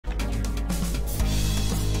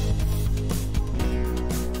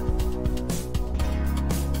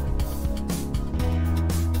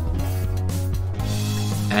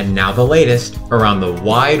And now the latest around the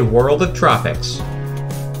wide world of tropics.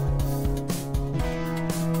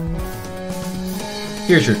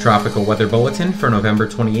 Here's your tropical weather bulletin for November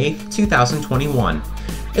 28th, 2021.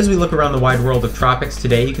 As we look around the wide world of tropics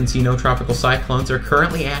today, you can see no tropical cyclones are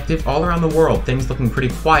currently active all around the world, things looking pretty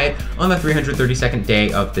quiet on the 332nd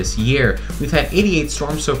day of this year. We've had 88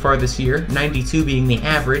 storms so far this year, 92 being the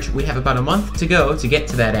average. We have about a month to go to get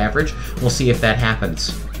to that average. We'll see if that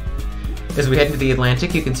happens. As we head into the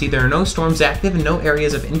Atlantic, you can see there are no storms active and no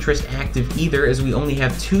areas of interest active either, as we only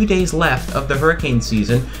have 2 days left of the hurricane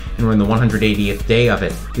season, and we're in the 180th day of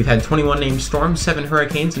it. We've had 21 named storms, 7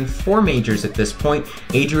 hurricanes, and 4 majors at this point.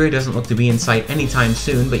 Adria doesn't look to be in sight anytime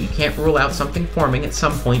soon, but you can't rule out something forming at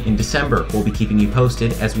some point in December. We'll be keeping you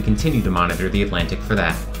posted as we continue to monitor the Atlantic for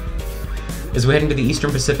that. As we head into the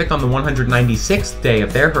Eastern Pacific on the 196th day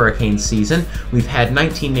of their hurricane season, we've had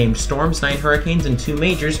 19 named storms, 9 hurricanes, and 2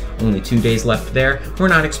 majors. Only 2 days left there. We're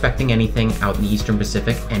not expecting anything out in the Eastern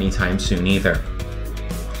Pacific anytime soon either.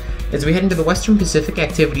 As we head into the Western Pacific,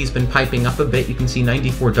 activity has been piping up a bit. You can see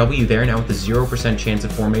 94W there now with a 0% chance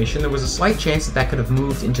of formation. There was a slight chance that could have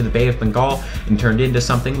moved into the Bay of Bengal and turned into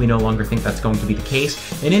something. We no longer think that's going to be the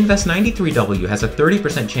case. And Invest 93W has a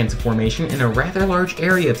 30% chance of formation in a rather large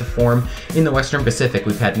area to form in the Western Pacific.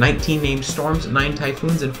 We've had 19 named storms, 9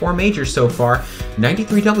 typhoons, and 4 majors so far.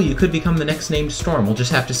 93W could become the next named storm. We'll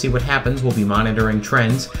just have to see what happens. We'll be monitoring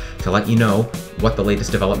trends to let you know what the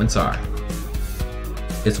latest developments are.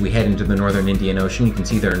 As we head into the northern Indian Ocean, you can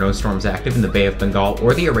see there are no storms active in the Bay of Bengal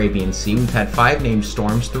or the Arabian Sea. We've had 5 named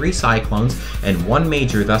storms, 3 cyclones, and 1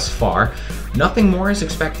 major thus far. Nothing more is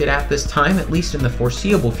expected at this time, at least in the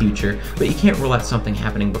foreseeable future, but you can't rule out something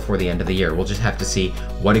happening before the end of the year. We'll just have to see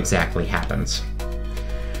what exactly happens.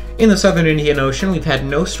 In the southern Indian Ocean, we've had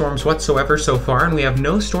no storms whatsoever so far, and we have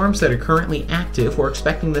no storms that are currently active. We're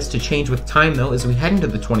expecting this to change with time, though, as we head into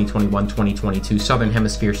the 2021-2022 Southern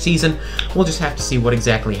Hemisphere season. We'll just have to see what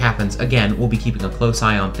exactly happens. Again, we'll be keeping a close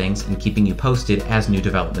eye on things and keeping you posted as new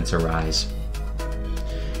developments arise.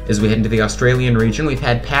 As we head into the Australian region, we've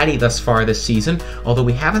had Paddy thus far this season, although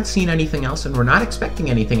we haven't seen anything else and we're not expecting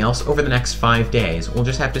anything else over the next 5 days. We'll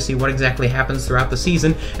just have to see what exactly happens throughout the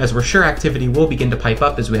season, as we're sure activity will begin to pipe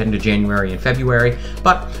up as we head into January and February,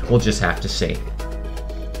 but we'll just have to see.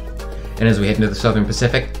 And as we head into the Southern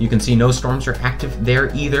Pacific, you can see no storms are active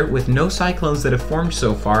there either, with no cyclones that have formed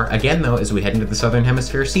so far. Again, though, as we head into the Southern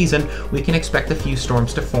Hemisphere season, we can expect a few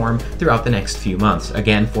storms to form throughout the next few months.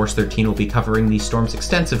 Again, Force 13 will be covering these storms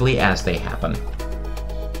extensively as they happen.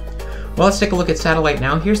 Well, let's take a look at satellite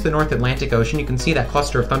now. Here's the North Atlantic Ocean. You can see that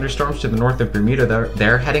cluster of thunderstorms to the north of Bermuda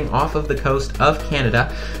there, heading off of the coast of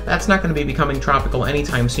Canada. That's not going to be becoming tropical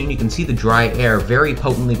anytime soon. You can see the dry air very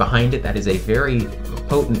potently behind it. That is a very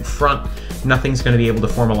potent front. Nothing's going to be able to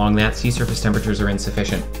form along that. Sea surface temperatures are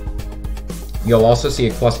insufficient. You'll also see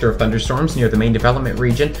a cluster of thunderstorms near the main development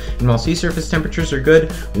region, and while sea surface temperatures are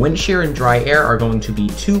good, wind shear and dry air are going to be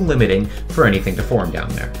too limiting for anything to form down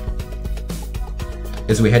there.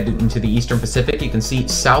 As we head into the Eastern Pacific, you can see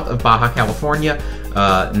south of Baja California,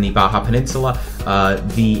 in the Baja Peninsula,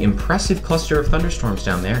 the impressive cluster of thunderstorms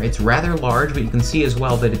down there. It's rather large, but you can see as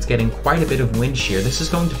well that it's getting quite a bit of wind shear. This is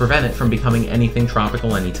going to prevent it from becoming anything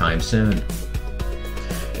tropical anytime soon.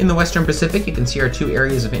 In the Western Pacific, you can see our 2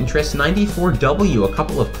 areas of interest. 94W, a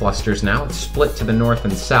couple of clusters now. It's split to the north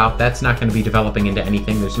and south. That's not going to be developing into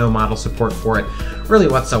anything. There's no model support for it really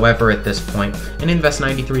whatsoever at this point. And Invest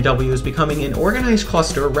 93W is becoming an organized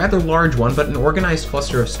cluster, a rather large one, but an organized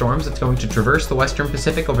cluster of storms that's going to traverse the Western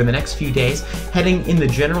Pacific over the next few days, heading in the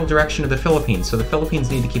general direction of the Philippines. So the Philippines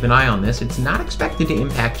need to keep an eye on this. It's not expected to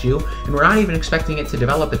impact you, and we're not even expecting it to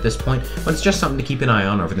develop at this point, but it's just something to keep an eye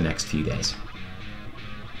on over the next few days.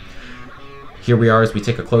 Here we are as we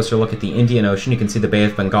take a closer look at the Indian Ocean. You can see the Bay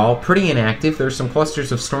of Bengal, pretty inactive. There's some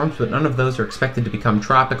clusters of storms, but none of those are expected to become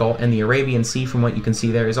tropical, and the Arabian Sea, from what you can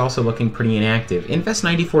see there, is also looking pretty inactive. Invest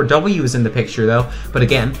 94W is in the picture, though, but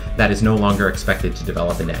again, that is no longer expected to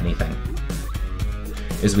develop into anything.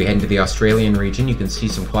 As we head into the Australian region, you can see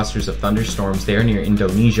some clusters of thunderstorms there near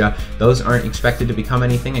Indonesia. Those aren't expected to become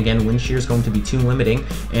anything. Again, wind shear is going to be too limiting.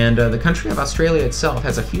 And the country of Australia itself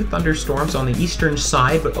has a few thunderstorms on the eastern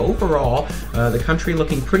side, but overall, the country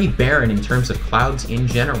looking pretty barren in terms of clouds in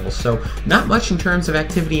general. So not much in terms of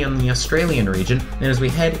activity on the Australian region. And as we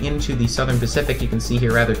head into the Southern Pacific, you can see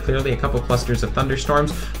here rather clearly a couple clusters of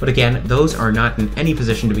thunderstorms. But again, those are not in any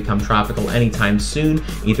position to become tropical anytime soon,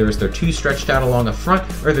 either as they're too stretched out along a front,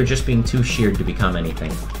 or they're just being too sheared to become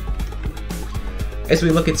anything. As we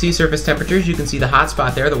look at sea surface temperatures, you can see the hot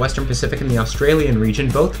spot there, the Western Pacific and the Australian region,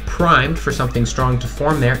 both primed for something strong to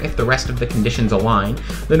form there if the rest of the conditions align.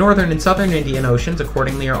 The northern and southern Indian Oceans,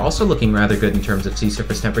 accordingly, are also looking rather good in terms of sea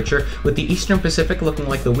surface temperature, with the Eastern Pacific looking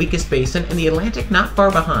like the weakest basin and the Atlantic not far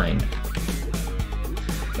behind.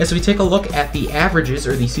 As we take a look at the averages,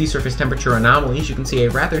 or the sea surface temperature anomalies, you can see a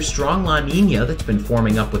rather strong La Nina that's been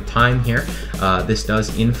forming up with time here. This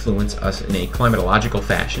does influence us in a climatological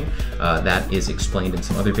fashion. That is explained in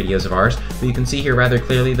some other videos of ours. But you can see here rather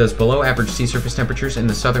clearly those below average sea surface temperatures in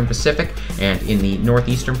the southern Pacific and in the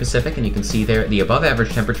northeastern Pacific, and you can see there the above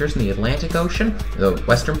average temperatures in the Atlantic Ocean, the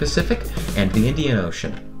western Pacific, and the Indian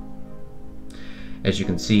Ocean. As you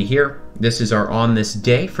can see here, this is our on this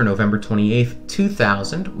day for November 28th,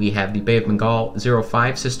 2000. We have the Bay of Bengal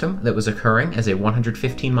 05 system that was occurring as a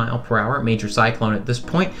 115 mile per hour major cyclone at this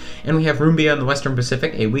point, and we have Rumbia in the western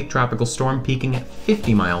Pacific, a weak tropical storm peaking at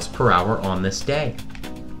 50 miles per hour on this day.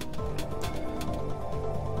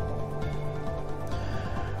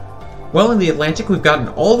 Well, in the Atlantic, we've gotten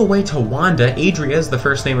all the way to Wanda. Adria is the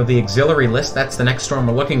first name of the auxiliary list. That's the next storm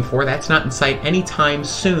we're looking for. That's not in sight anytime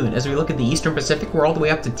soon. As we look at the Eastern Pacific, we're all the way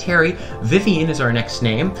up to Terry. Vivian is our next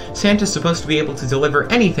name. Santa's supposed to be able to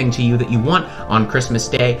deliver anything to you that you want on Christmas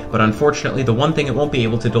Day, but unfortunately, the one thing it won't be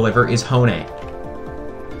able to deliver is Hone.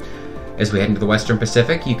 As we head into the Western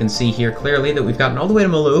Pacific, you can see here clearly that we've gotten all the way to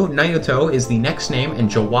Malu. Nayoto is the next name, and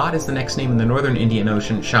Jawad is the next name in the northern Indian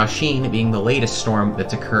Ocean, Shashin being the latest storm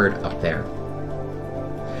that's occurred up there.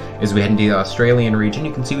 As we head into the Australian region,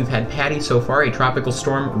 you can see we've had Patty so far, a tropical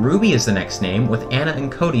storm. Ruby is the next name, with Anna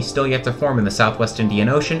and Cody still yet to form in the southwest Indian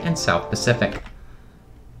Ocean and South Pacific.